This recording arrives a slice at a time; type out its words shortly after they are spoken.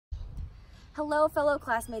Hello fellow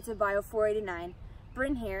classmates of Bio 489,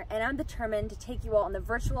 Bryn here, and I'm determined to take you all on the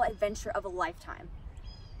virtual adventure of a lifetime.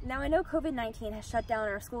 Now I know COVID-19 has shut down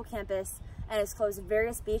our school campus and has closed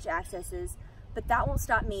various beach accesses, but that won't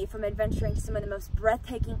stop me from adventuring to some of the most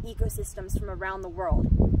breathtaking ecosystems from around the world.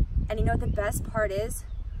 And you know what the best part is?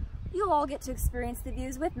 You'll all get to experience the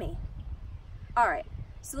views with me. Alright,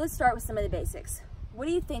 so let's start with some of the basics. What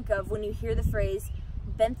do you think of when you hear the phrase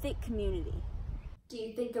benthic community? Do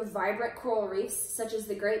you think of vibrant coral reefs such as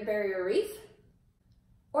the Great Barrier Reef?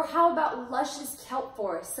 Or how about luscious kelp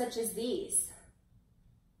forests such as these?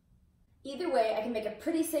 Either way, I can make a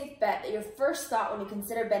pretty safe bet that your first thought when you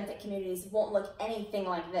consider benthic communities won't look anything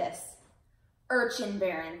like this. Urchin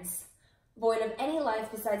Barrens. Void of any life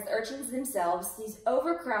besides the urchins themselves, these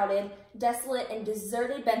overcrowded, desolate, and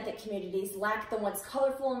deserted benthic communities lack the once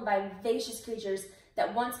colorful and vivacious creatures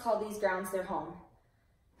that once called these grounds their home.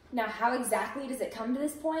 Now, how exactly does it come to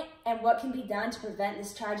this point, and what can be done to prevent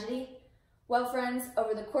this tragedy? Well, friends,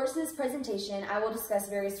 over the course of this presentation, I will discuss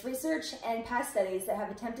various research and past studies that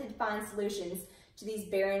have attempted to find solutions to these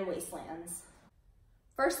barren wastelands.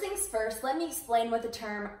 First things first, let me explain what the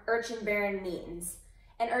term urchin barren means.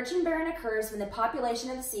 An urchin barren occurs when the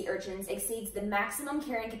population of the sea urchins exceeds the maximum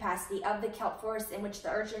carrying capacity of the kelp forest in which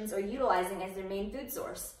the urchins are utilizing as their main food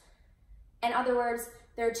source. In other words,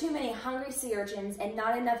 there are too many hungry sea urchins and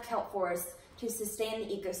not enough kelp forests to sustain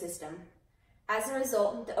the ecosystem. As a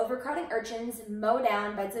result, the overcrowding urchins mow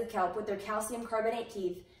down beds of kelp with their calcium carbonate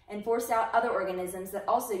teeth and force out other organisms that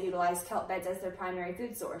also utilize kelp beds as their primary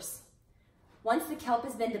food source. Once the kelp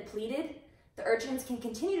has been depleted, the urchins can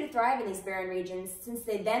continue to thrive in these barren regions since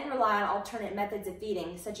they then rely on alternate methods of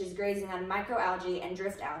feeding, such as grazing on microalgae and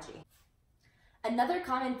drift algae. Another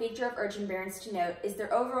common feature of urchin barrens to note is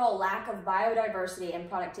their overall lack of biodiversity and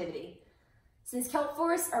productivity. Since kelp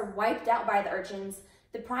forests are wiped out by the urchins,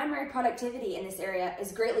 the primary productivity in this area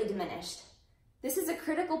is greatly diminished. This is a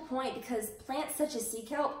critical point because plants such as sea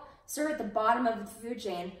kelp serve at the bottom of the food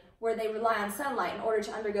chain where they rely on sunlight in order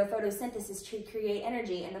to undergo photosynthesis to create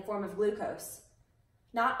energy in the form of glucose.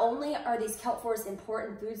 Not only are these kelp forests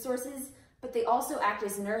important food sources, but they also act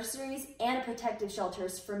as nurseries and protective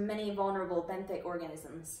shelters for many vulnerable benthic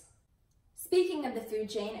organisms. Speaking of the food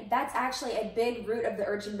chain, that's actually a big root of the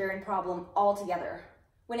urchin barren problem altogether.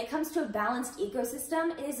 When it comes to a balanced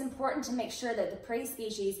ecosystem, it is important to make sure that the prey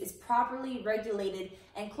species is properly regulated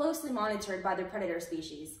and closely monitored by their predator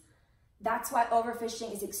species. That's why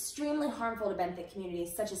overfishing is extremely harmful to benthic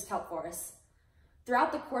communities such as kelp forests.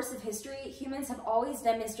 Throughout the course of history, humans have always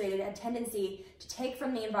demonstrated a tendency to take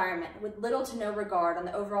from the environment with little to no regard on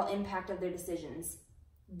the overall impact of their decisions.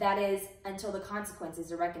 That is, until the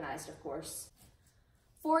consequences are recognized, of course.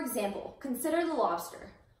 For example, consider the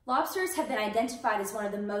lobster. Lobsters have been identified as one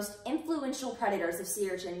of the most influential predators of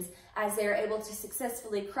sea urchins as they are able to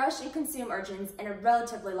successfully crush and consume urchins in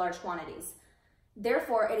relatively large quantities.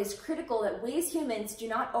 Therefore, it is critical that we as humans do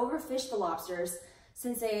not overfish the lobsters,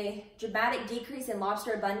 since a dramatic decrease in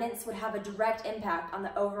lobster abundance would have a direct impact on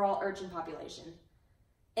the overall urchin population.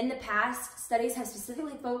 In the past, studies have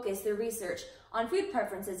specifically focused their research on food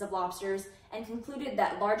preferences of lobsters and concluded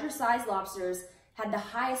that larger sized lobsters had the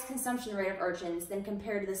highest consumption rate of urchins than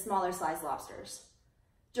compared to the smaller sized lobsters.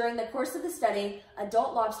 During the course of the study,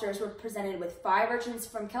 adult lobsters were presented with 5 urchins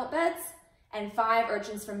from kelp beds and 5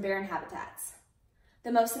 urchins from barren habitats.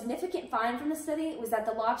 The most significant find from the study was that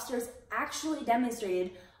the lobsters actually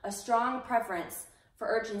demonstrated a strong preference for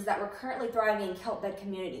urchins that were currently thriving in kelp bed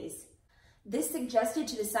communities. This suggested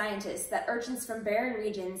to the scientists that urchins from barren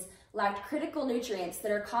regions lacked critical nutrients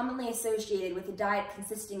that are commonly associated with a diet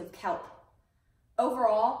consisting of kelp.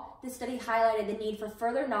 Overall, this study highlighted the need for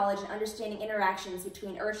further knowledge and understanding interactions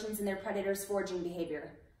between urchins and their predators' foraging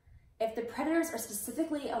behavior. If the predators are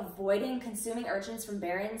specifically avoiding consuming urchins from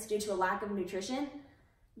barrens due to a lack of nutrition,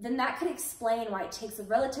 then that could explain why it takes a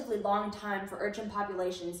relatively long time for urchin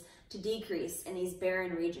populations to decrease in these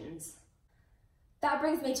barren regions. That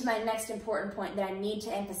brings me to my next important point that I need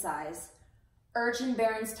to emphasize. Urchin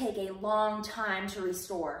barrens take a long time to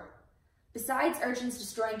restore. Besides urchins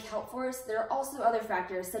destroying kelp forests, there are also other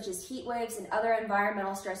factors such as heat waves and other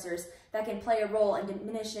environmental stressors that can play a role in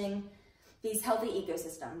diminishing these healthy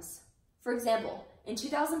ecosystems. For example, in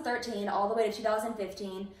 2013 all the way to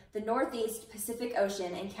 2015, the Northeast Pacific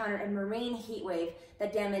Ocean encountered a marine heat wave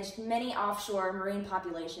that damaged many offshore marine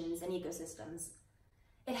populations and ecosystems.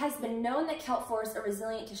 It has been known that kelp forests are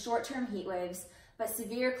resilient to short-term heat waves, but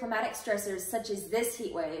severe climatic stressors such as this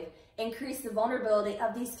heat wave increased the vulnerability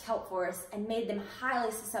of these kelp forests and made them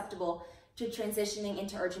highly susceptible to transitioning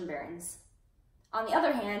into urchin barrens. On the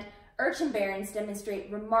other hand, urchin barrens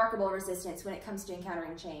demonstrate remarkable resistance when it comes to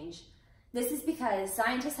encountering change. This is because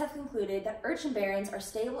scientists have concluded that urchin barrens are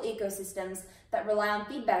stable ecosystems that rely on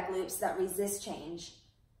feedback loops that resist change.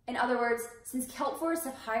 In other words, since kelp forests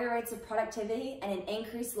have higher rates of productivity and an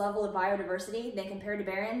increased level of biodiversity than compared to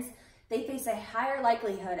barrens, they face a higher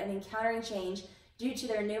likelihood of encountering change due to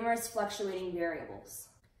their numerous fluctuating variables.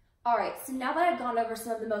 Alright, so now that I've gone over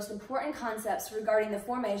some of the most important concepts regarding the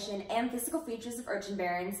formation and physical features of urchin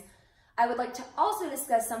barrens, I would like to also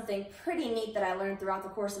discuss something pretty neat that I learned throughout the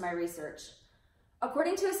course of my research.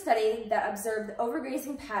 According to a study that observed the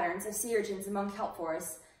overgrazing patterns of sea urchins among kelp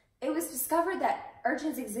forests, it was discovered that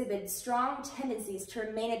urchins exhibit strong tendencies to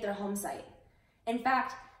remain at their home site. In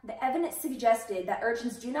fact, the evidence suggested that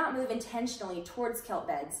urchins do not move intentionally towards kelp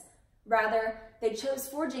beds. Rather, they chose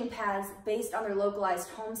foraging paths based on their localized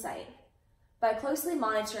home site. By closely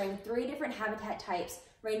monitoring 3 different habitat types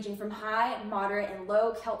ranging from high, moderate, and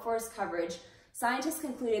low kelp forest coverage, scientists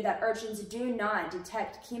concluded that urchins do not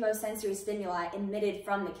detect chemosensory stimuli emitted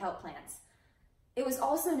from the kelp plants. It was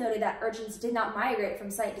also noted that urchins did not migrate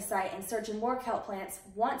from site to site in search of more kelp plants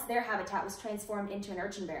once their habitat was transformed into an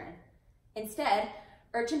urchin barren. Instead,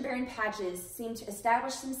 urchin barren patches seemed to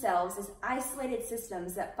establish themselves as isolated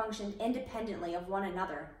systems that functioned independently of one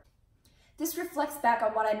another. This reflects back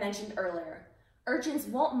on what I mentioned earlier. Urchins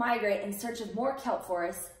won't migrate in search of more kelp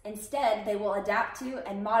forests. Instead, they will adapt to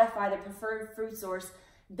and modify their preferred food source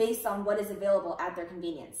based on what is available at their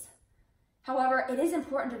convenience. However, it is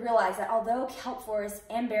important to realize that although kelp forests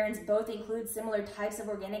and barrens both include similar types of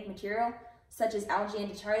organic material, such as algae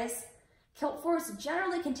and detritus, kelp forests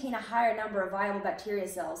generally contain a higher number of viable bacteria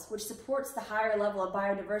cells, which supports the higher level of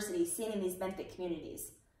biodiversity seen in these benthic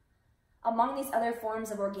communities. Among these other forms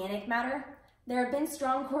of organic matter, there have been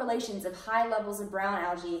strong correlations of high levels of brown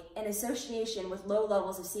algae in association with low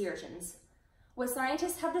levels of sea urchins. What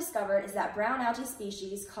scientists have discovered is that brown algae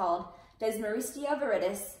species called Desmaristia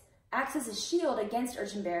viridis acts as a shield against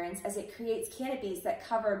urchin barrens as it creates canopies that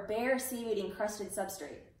cover bare seaweed-encrusted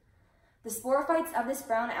substrate. The sporophytes of this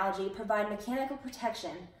brown algae provide mechanical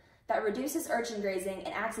protection that reduces urchin grazing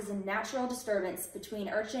and acts as a natural disturbance between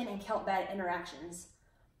urchin and kelp bed interactions.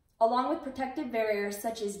 Along with protective barriers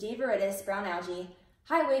such as D. viridis brown algae,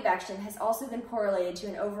 high wave action has also been correlated to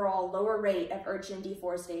an overall lower rate of urchin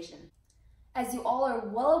deforestation. As you all are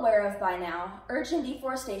well aware of by now, urchin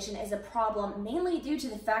deforestation is a problem mainly due to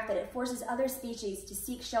the fact that it forces other species to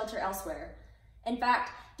seek shelter elsewhere. In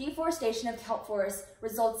fact, deforestation of kelp forests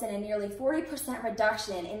results in a nearly 40%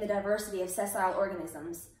 reduction in the diversity of sessile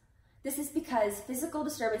organisms. This is because physical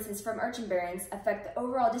disturbances from urchin barrens affect the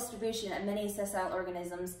overall distribution of many sessile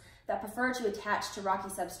organisms that prefer to attach to rocky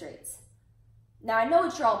substrates. Now, I know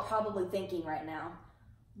what you're all probably thinking right now.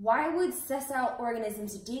 Why would sessile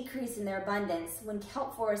organisms decrease in their abundance when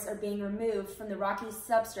kelp forests are being removed from the rocky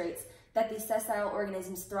substrates that these sessile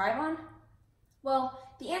organisms thrive on? Well,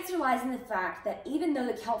 the answer lies in the fact that even though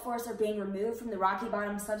the kelp forests are being removed from the rocky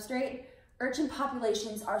bottom substrate, urchin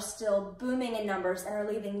populations are still booming in numbers and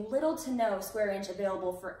are leaving little to no square inch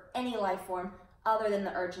available for any life form other than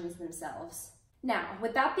the urchins themselves. Now,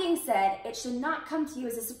 with that being said, it should not come to you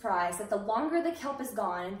as a surprise that the longer the kelp is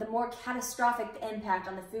gone, the more catastrophic the impact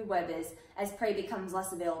on the food web is as prey becomes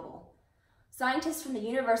less available. Scientists from the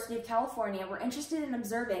University of California were interested in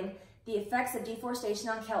observing the effects of deforestation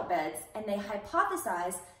on kelp beds, and they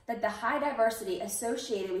hypothesized that the high diversity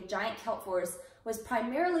associated with giant kelp forests was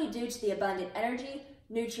primarily due to the abundant energy,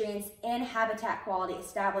 nutrients, and habitat quality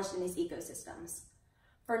established in these ecosystems.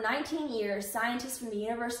 For 19 years, scientists from the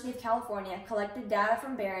University of California collected data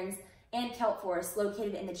from barrens and kelp forests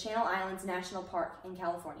located in the Channel Islands National Park in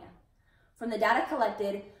California. From the data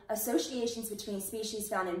collected, associations between species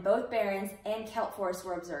found in both barrens and kelp forests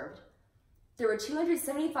were observed. There were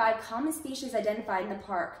 275 common species identified in the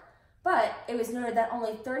park, but it was noted that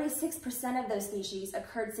only 36% of those species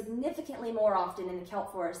occurred significantly more often in the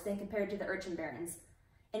kelp forest than compared to the urchin barrens.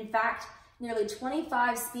 In fact, nearly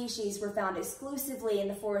 25 species were found exclusively in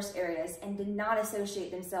the forest areas and did not associate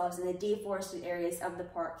themselves in the deforested areas of the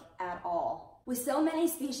park at all. With so many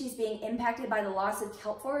species being impacted by the loss of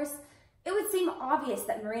kelp forests, it would seem obvious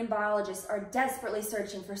that marine biologists are desperately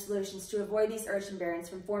searching for solutions to avoid these urchin barrens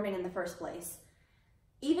from forming in the first place.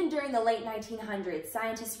 Even during the late 1900s,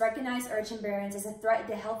 scientists recognized urchin barrens as a threat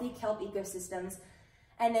to healthy kelp ecosystems,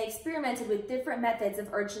 and they experimented with different methods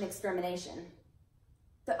of urchin extermination.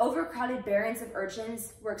 The overcrowded barrens of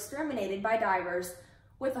urchins were exterminated by divers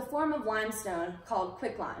with a form of limestone called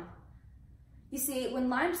quicklime. You see,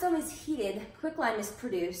 when limestone is heated, quicklime is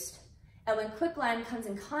produced, and when quicklime comes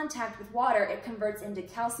in contact with water, it converts into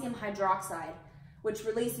calcium hydroxide, which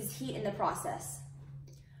releases heat in the process.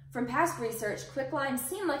 From past research, quicklime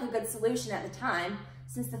seemed like a good solution at the time,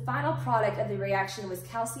 since the final product of the reaction was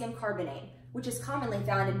calcium carbonate, which is commonly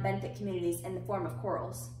found in benthic communities in the form of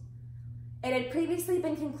corals. It had previously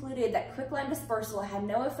been concluded that quicklime dispersal had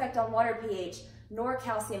no effect on water pH nor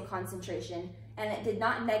calcium concentration, and it did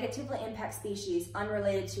not negatively impact species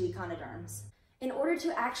unrelated to echinoderms. In order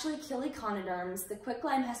to actually kill echinoderms, the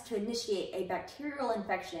quicklime has to initiate a bacterial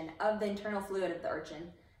infection of the internal fluid of the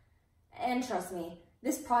urchin. And trust me,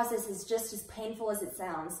 this process is just as painful as it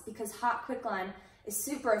sounds, because hot quicklime is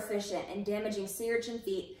super efficient in damaging sea urchin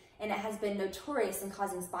feet, and it has been notorious in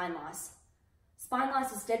causing spine loss. Spine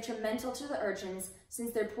loss is detrimental to the urchins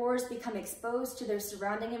since their pores become exposed to their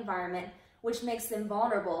surrounding environment, which makes them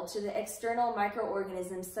vulnerable to the external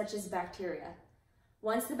microorganisms such as bacteria.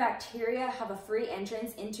 Once the bacteria have a free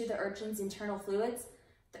entrance into the urchin's internal fluids,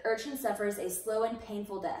 the urchin suffers a slow and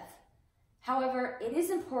painful death. However, it is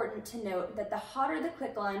important to note that the hotter the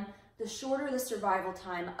quicklime, the shorter the survival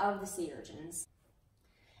time of the sea urchins.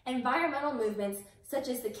 Environmental movements such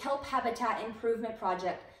as the Kelp Habitat Improvement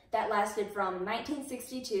Project that lasted from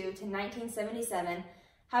 1962 to 1977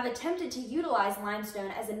 have attempted to utilize limestone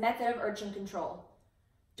as a method of urchin control.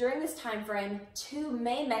 During this time frame, two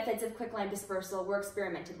main methods of quicklime dispersal were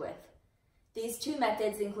experimented with. These two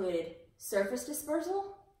methods included surface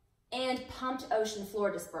dispersal and pumped ocean floor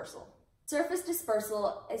dispersal. Surface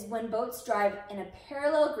dispersal is when boats drive in a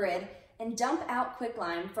parallel grid and dump out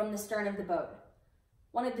quicklime from the stern of the boat.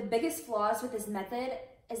 One of the biggest flaws with this method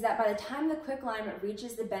is that by the time the quicklime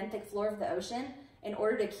reaches the benthic floor of the ocean in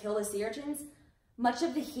order to kill the sea urchins, much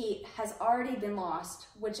of the heat has already been lost,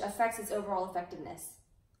 which affects its overall effectiveness.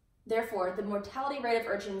 Therefore, the mortality rate of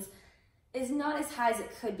urchins is not as high as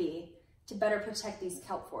it could be to better protect these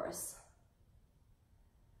kelp forests.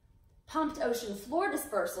 Pumped ocean floor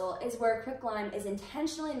dispersal is where quicklime is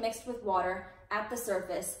intentionally mixed with water at the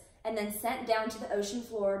surface and then sent down to the ocean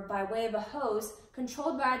floor by way of a hose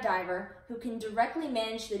controlled by a diver who can directly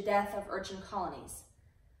manage the death of urchin colonies.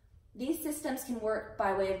 These systems can work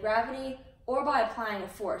by way of gravity or by applying a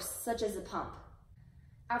force, such as a pump.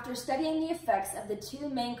 After studying the effects of the two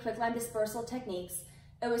main quicklime dispersal techniques,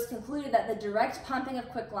 it was concluded that the direct pumping of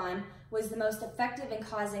quicklime was the most effective in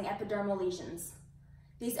causing epidermal lesions.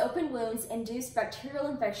 These open wounds induced bacterial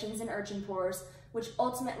infections in urchin pores, which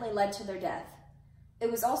ultimately led to their death. It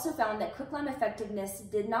was also found that quicklime effectiveness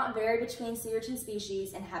did not vary between sea urchin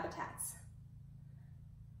species and habitats.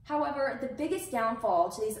 However, the biggest downfall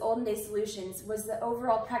to these olden day solutions was the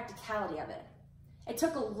overall practicality of it. It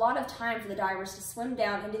took a lot of time for the divers to swim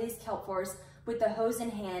down into these kelp forests with the hose in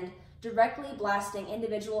hand, directly blasting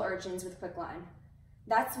individual urchins with quicklime.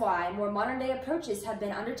 That's why more modern day approaches have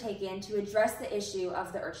been undertaken to address the issue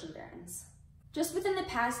of the Urchin Barrens. Just within the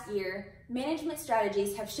past year, management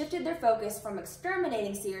strategies have shifted their focus from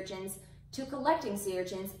exterminating sea urchins to collecting sea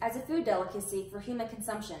urchins as a food delicacy for human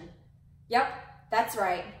consumption. Yep, that's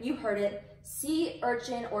right, you heard it, sea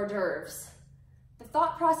urchin hors d'oeuvres. The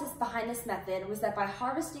thought process behind this method was that by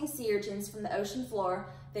harvesting sea urchins from the ocean floor,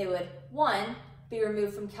 they would, 1, be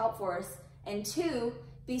removed from kelp forests, and 2,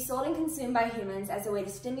 be sold and consumed by humans as a way to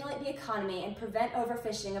stimulate the economy and prevent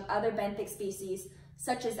overfishing of other benthic species,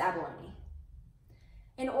 such as abalone.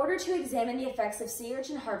 In order to examine the effects of sea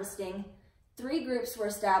urchin harvesting, 3 groups were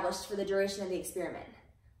established for the duration of the experiment.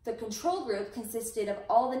 The control group consisted of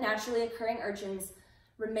all the naturally occurring urchins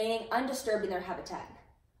remaining undisturbed in their habitat.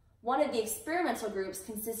 One of the experimental groups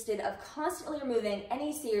consisted of constantly removing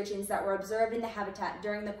any sea urchins that were observed in the habitat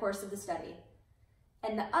during the course of the study.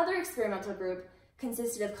 And the other experimental group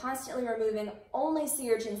consisted of constantly removing only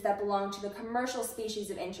sea urchins that belonged to the commercial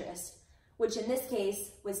species of interest, which in this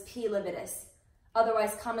case was P. lividus,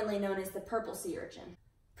 otherwise commonly known as the purple sea urchin.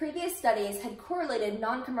 Previous studies had correlated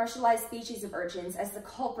non-commercialized species of urchins as the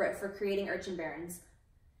culprit for creating urchin barrens.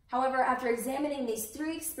 However, after examining these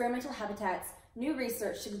 3 experimental habitats, new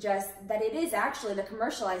research suggests that it is actually the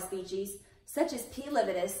commercialized species, such as P.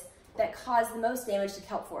 lividus, that cause the most damage to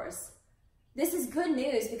kelp forests. This is good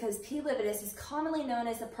news because P. lividus is commonly known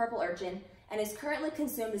as the purple urchin and is currently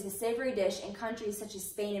consumed as a savory dish in countries such as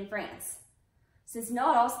Spain and France. Since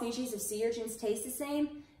not all species of sea urchins taste the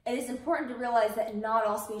same, it is important to realize that not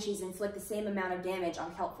all species inflict the same amount of damage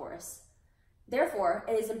on kelp forests. Therefore,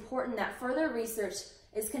 it is important that further research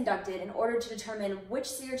is conducted in order to determine which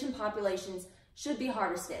sea urchin populations should be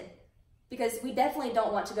harvested, because we definitely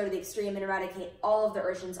don't want to go to the extreme and eradicate all of the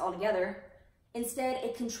urchins altogether. Instead,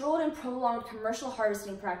 a controlled and prolonged commercial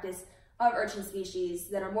harvesting practice of urchin species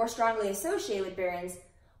that are more strongly associated with barrens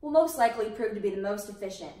will most likely prove to be the most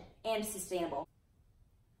efficient and sustainable.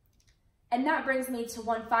 And that brings me to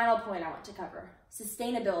one final point I want to cover: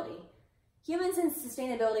 sustainability. Humans and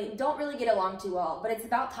sustainability don't really get along too well, but it's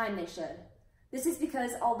about time they should. This is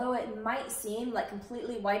because although it might seem like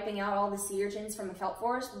completely wiping out all the sea urchins from a kelp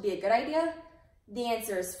forest would be a good idea, the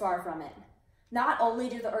answer is far from it. Not only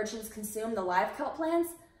do the urchins consume the live kelp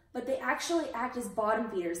plants, but they actually act as bottom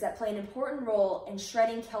feeders that play an important role in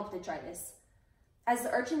shredding kelp detritus. As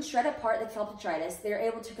the urchins shred apart the kelp detritus, they are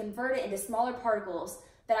able to convert it into smaller particles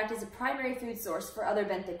that act as a primary food source for other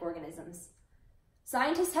benthic organisms.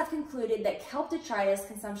 Scientists have concluded that kelp detritus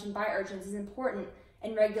consumption by urchins is important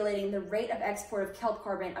in regulating the rate of export of kelp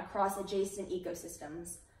carbon across adjacent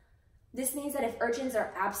ecosystems. This means that if urchins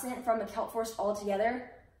are absent from a kelp forest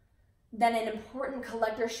altogether, then an important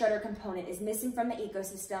collector-shredder component is missing from the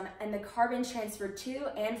ecosystem, and the carbon transferred to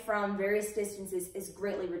and from various distances is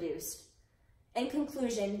greatly reduced. In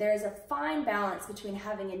conclusion, there is a fine balance between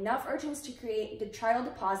having enough urchins to create detrital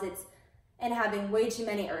deposits and having way too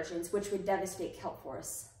many urchins, which would devastate kelp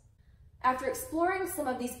forests. After exploring some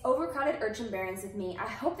of these overcrowded urchin barrens with me, I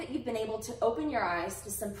hope that you've been able to open your eyes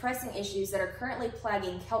to some pressing issues that are currently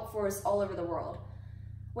plaguing kelp forests all over the world.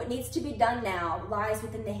 What needs to be done now lies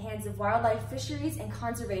within the hands of wildlife fisheries and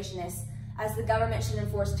conservationists, as the government should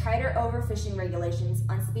enforce tighter overfishing regulations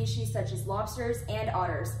on species such as lobsters and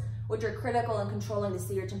otters, which are critical in controlling the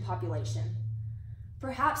sea urchin population.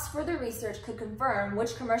 Perhaps further research could confirm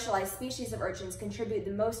which commercialized species of urchins contribute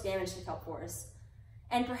the most damage to kelp forests.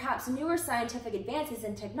 And perhaps newer scientific advances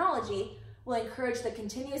in technology will encourage the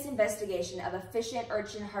continuous investigation of efficient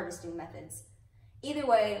urchin harvesting methods. Either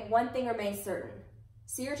way, one thing remains certain.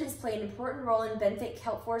 Sea urchins play an important role in benthic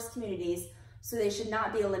kelp forest communities, so they should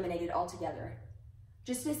not be eliminated altogether.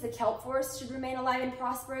 Just as the kelp forest should remain alive and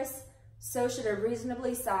prosperous, so should a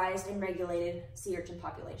reasonably sized and regulated sea urchin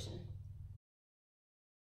population.